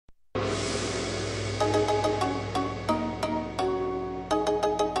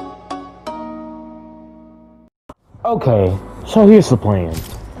Okay, so here's the plan.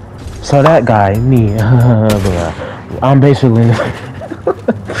 So that guy, me, I'm basically,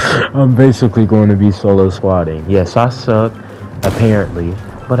 I'm basically going to be solo squatting. Yes, I suck, apparently,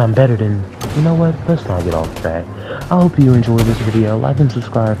 but I'm better than, you know what, let's not get off track. I hope you enjoyed this video. Like and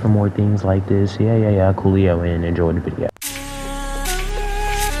subscribe for more things like this. Yeah, coolio, and enjoy the video.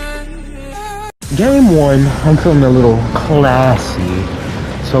 Game 1, I'm feeling a little classy,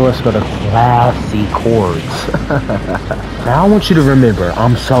 so let's go to classy chords. Now I want you to remember,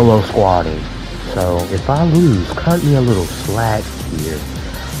 I'm solo squatting, so if I lose, cut me a little slack here.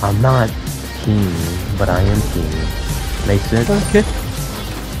 I'm not king, but I am king. Make sense? Okay.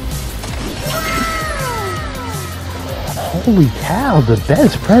 Holy cow, the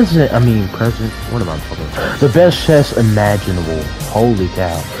best present, what am I talking about? The best chest imaginable. Holy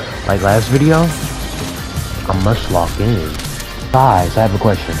cow. Like last video, I must lock in. Guys, I have a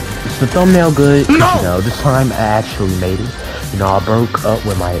question. Is the thumbnail good? No! You know, this time I actually made it. You know, I broke up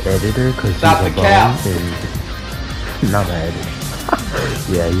with my editor because he's a bum. And not my editor.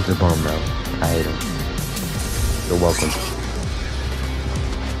 Yeah, he's a bum though. I hate him. You're welcome.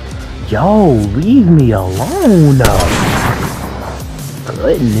 Yo, leave me alone.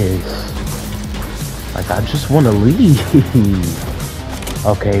 Goodness. Like, I just want to leave.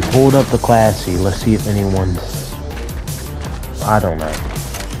 Okay, pulled up the classy. Let's see if anyone's... I don't know.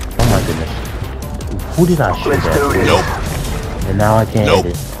 Oh my goodness. Who did I shoot at? Nope. And now I can't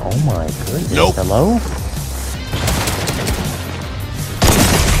hit it. Oh my goodness. Nope. Hello?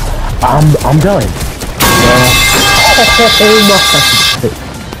 I'm done. Oh my god.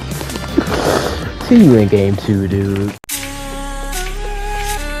 See you in game 2, dude.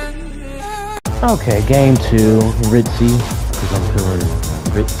 Okay, game 2. Ritzy. Because I'm feeling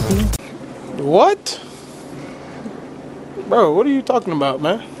ritzy. What? Bro, what are you talking about,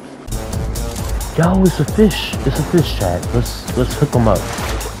 man? Yo, it's a fish. It's a fish chat. Let's hook them up.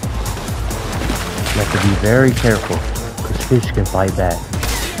 You have to be very careful, because fish can fight back.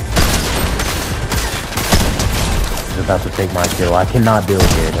 He's about to take my kill. I cannot build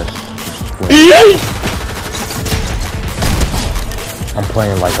here. That's I'm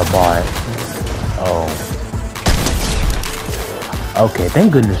playing like a bot. Oh. Okay,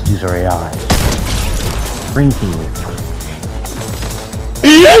 thank goodness these are AIs. Spring King.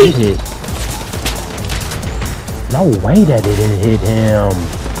 Hit it. No way that it didn't hit him.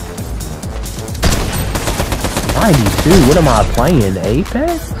 92. What am I playing?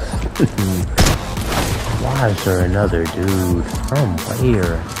 Apex? Why is there another dude? From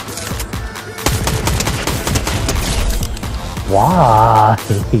where? Why?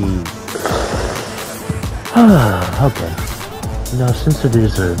 Okay. You know, since it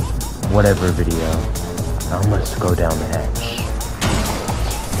is a whatever video, I must go down the hatch.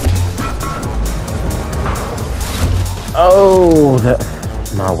 Oh,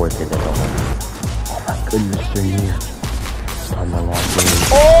 that's not worth it at all. Oh my goodness, they're here. It's time to log in.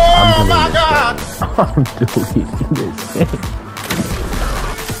 Oh my god! I'm deleting this game.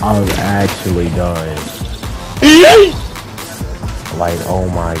 I'm actually done. Like, oh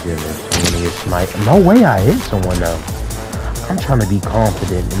my goodness. No way I hit someone though. I'm trying to be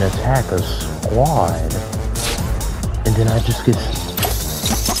confident and attack a squad. And then I just get...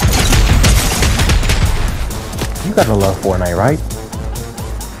 You gotta love Fortnite, right?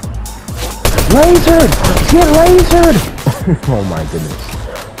 Lasered! Get lasered! Oh my goodness.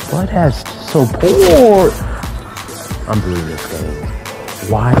 What has support? I'm deleting this game.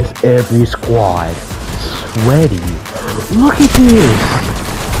 Why is every squad sweaty? Look at this!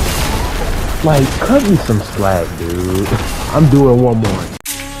 Like, cut me some slack, dude. I'm doing one more.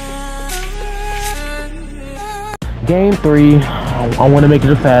 Game 3. I want to make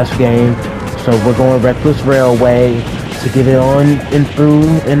it a fast game. So we're going Reckless Railway to get it on and through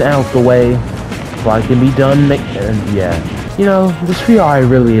and out the way. So I can be done. And yeah. You know, this VR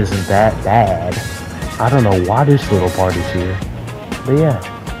really isn't that bad. I don't know why this little party's here. But yeah.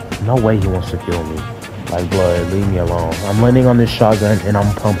 No way he wants to kill me. Like blood, leave me alone. I'm landing on this shotgun and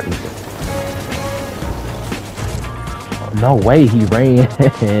I'm pumping it. No way he ran.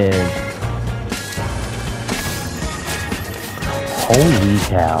 Holy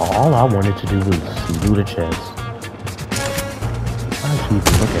cow. All I wanted to do was do the chest. Why is he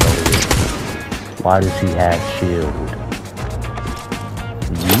even looking over here? Why does he have shield?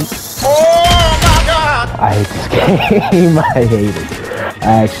 Yeet. Oh my god! I hate this game. I hate it. I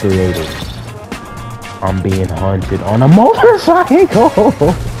actually hate it. I'm being hunted on a motorcycle.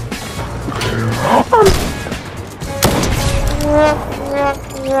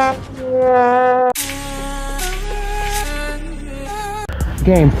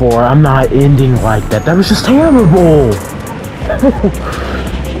 Game 4, I'm not ending like that. That was just terrible.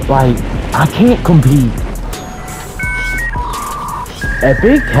 Like, I can't compete.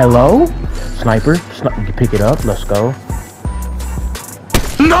 Epic, hello? Sniper, pick it up, let's go.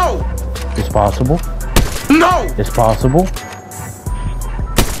 No! It's possible. No! It's possible.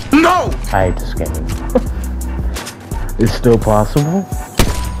 No! I hate this game. It's still possible.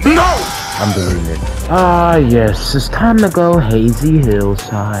 No! I'm deleting it. Ah, yes, it's time to go Hazy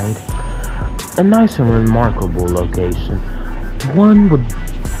Hillside. A nice and remarkable location. One would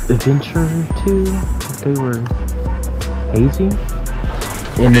venture to if they were hazy.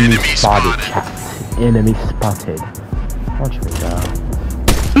 Enemy spotted, chat. Enemy spotted. Watch me now.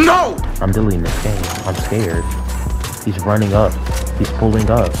 No! I'm deleting this game. I'm scared. He's running up. He's pulling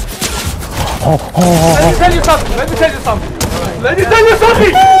up. Oh, Let me tell you something. Let me tell you something. Let me tell you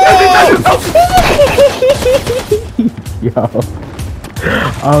something. Let me tell you something. Yo,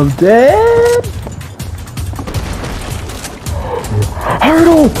 I'm dead.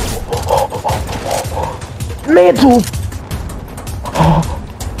 Hurdle. Mantle.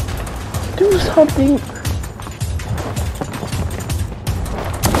 Do something.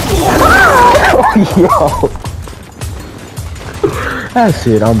 Yo. That's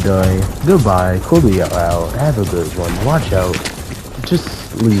it, I'm done. Goodbye. Coolio out. Have a good one. Watch out.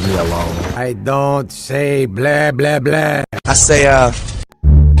 Just leave me alone. I don't say blah blah blah. I say,